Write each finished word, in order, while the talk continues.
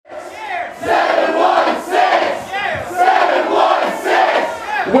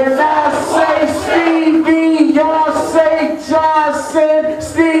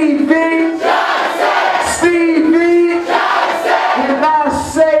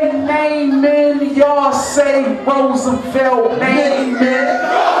say Roosevelt, name it.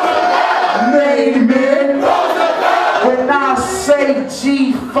 When I say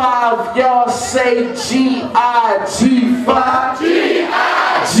G5, y'all say G-I, G5.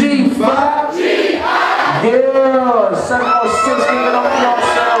 G5. Yeah, 706, give it up for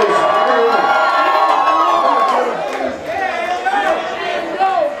yourselves.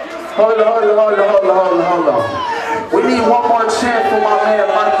 Hold on. We need one more chant for my man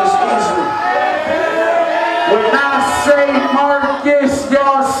Marcus Easley. When I say Marcus,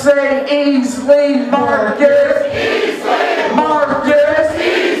 y'all say Easley. Marcus.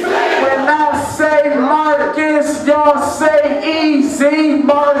 When I say Marcus, y'all say easy.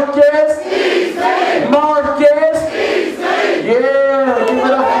 Marcus. Yeah, give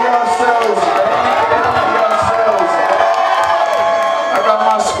it up for yourselves. I got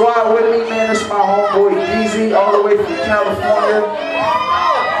my squad with me, man. It's my homeboy Easy, all the way from California.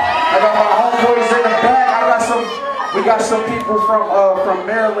 I got my homeboys in the back. We got some people from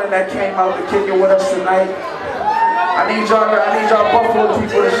Maryland that came out to kick it with us tonight. I need y'all Buffalo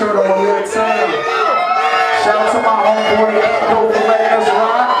people to show them a good time. Shout out to my homeboy Echo for letting us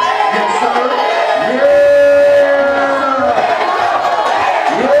rock. Yes, sir.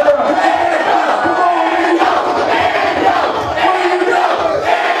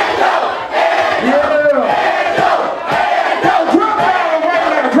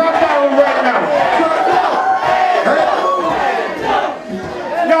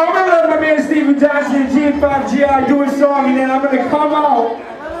 Stevie Johnson, G5-Gi, do a song, and then I'm going to come out,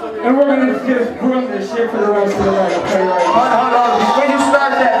 and we're going to just groom this shit for the rest of the night, okay? Right? Hold on, before you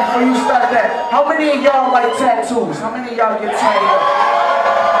start that, how many of y'all like tattoos? How many of y'all get tatted up?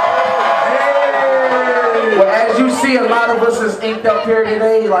 Yeah. Well, as you see, a lot of us is inked up here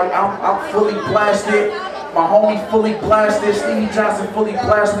today. Like, I'm fully blasted. My homie fully blasted. Stevie Johnson fully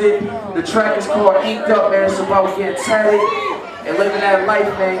blasted. The track is called Inked Up, man. It's about getting tatted and living that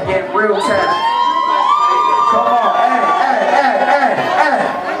life, man, getting real tatted. Come on, hey.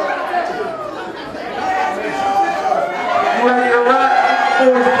 You ready to rock?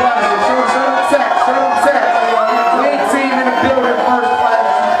 Boys blasted. Show them tat. Lead team in the building, first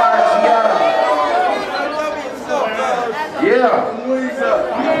class, G5-Gi. Yeah.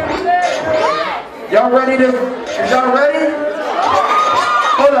 Y'all ready to, is y'all ready?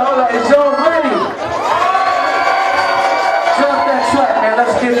 Hold on, is y'all ready? Drop that track, man,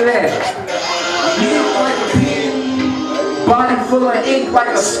 let's get it in. Body full of ink like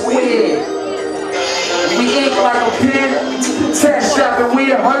a squid. We ink like a pin. Test shop and we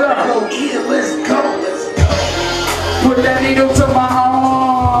hold up. Let's go. Put that needle to my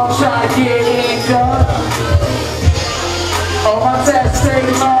arm, try to get inked up. Oh, my test take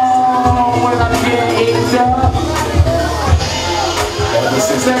long when I get inked up. Ever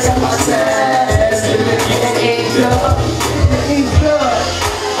since I got my test, it been getting inked up.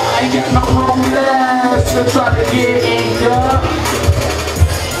 I ain't got no room left to try to get inked up.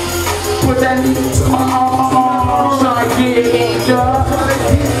 Put that needle to my arm, try to get inked up.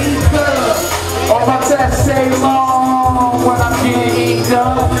 Oh, my test stay long when I get inked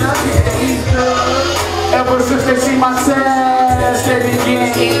up. Ever since they see my test, they be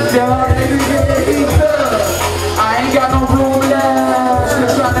getting inked up. I ain't got no room left to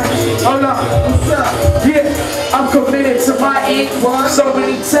try to, hold up, yeah, I'm committed to my ink. So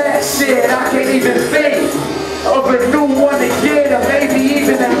many tests, shit, I can't even think of a new one to get, or maybe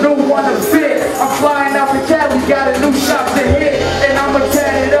even a new one to fit. I'm flying out to Cali, got a new shot to hit, and I'ma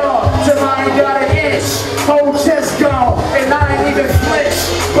tat it off till I ain't got an inch. Whole chest gone, and I ain't even flinch.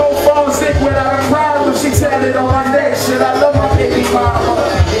 Go fall sick without a problem, she tatted on my neck. Shit, I love my baby mama.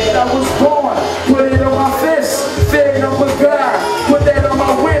 I was born, put it on my fist, fitted on my God. Put that on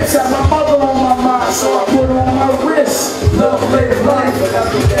my whips, had my mother on my mind, so I put it on my wrist. Love, live life, but I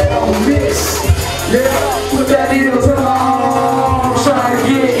put that on this. Yeah, put that needle to my arm, trying to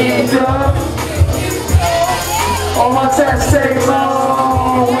get inked up. All my tests take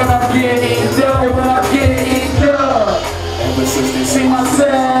long when I get inked up, Ever since they see my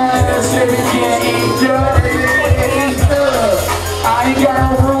test, they be getting inked up. I ain't got no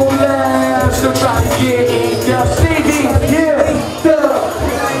room left to try to get inked up. Stevie, yeah, inked up.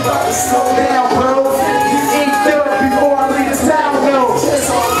 Slow down, bro. Inked up before I leave the town, though.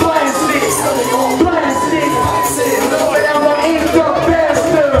 Plastic. But I'm an inked up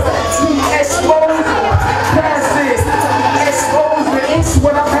bastard. Expose, pass it. Expose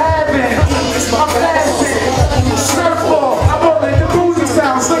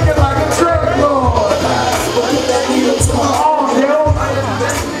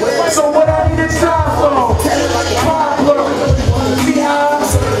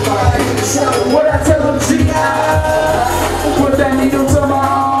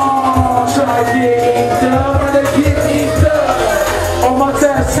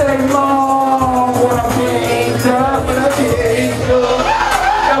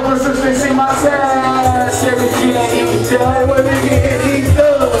Ever since they see my test, they be getting eat up. When they get eat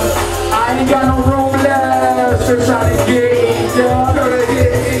up, I ain't got no room left. They're trying to get eat up. Trying to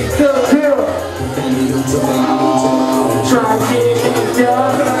get eat up. Trying to get eat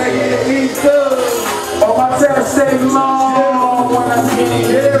up. Trying to get eat up. Oh, my tests take long when I get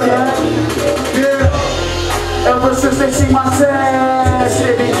eat up. Ever since they see my test,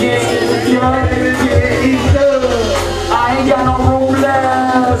 they be getting eat up. I ain't got no room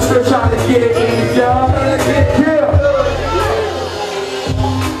left, still trying to get it eat up.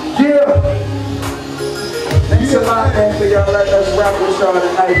 Yeah. Thanks a lot, man, for y'all letting us rap with y'all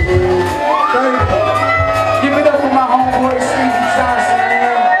tonight, man.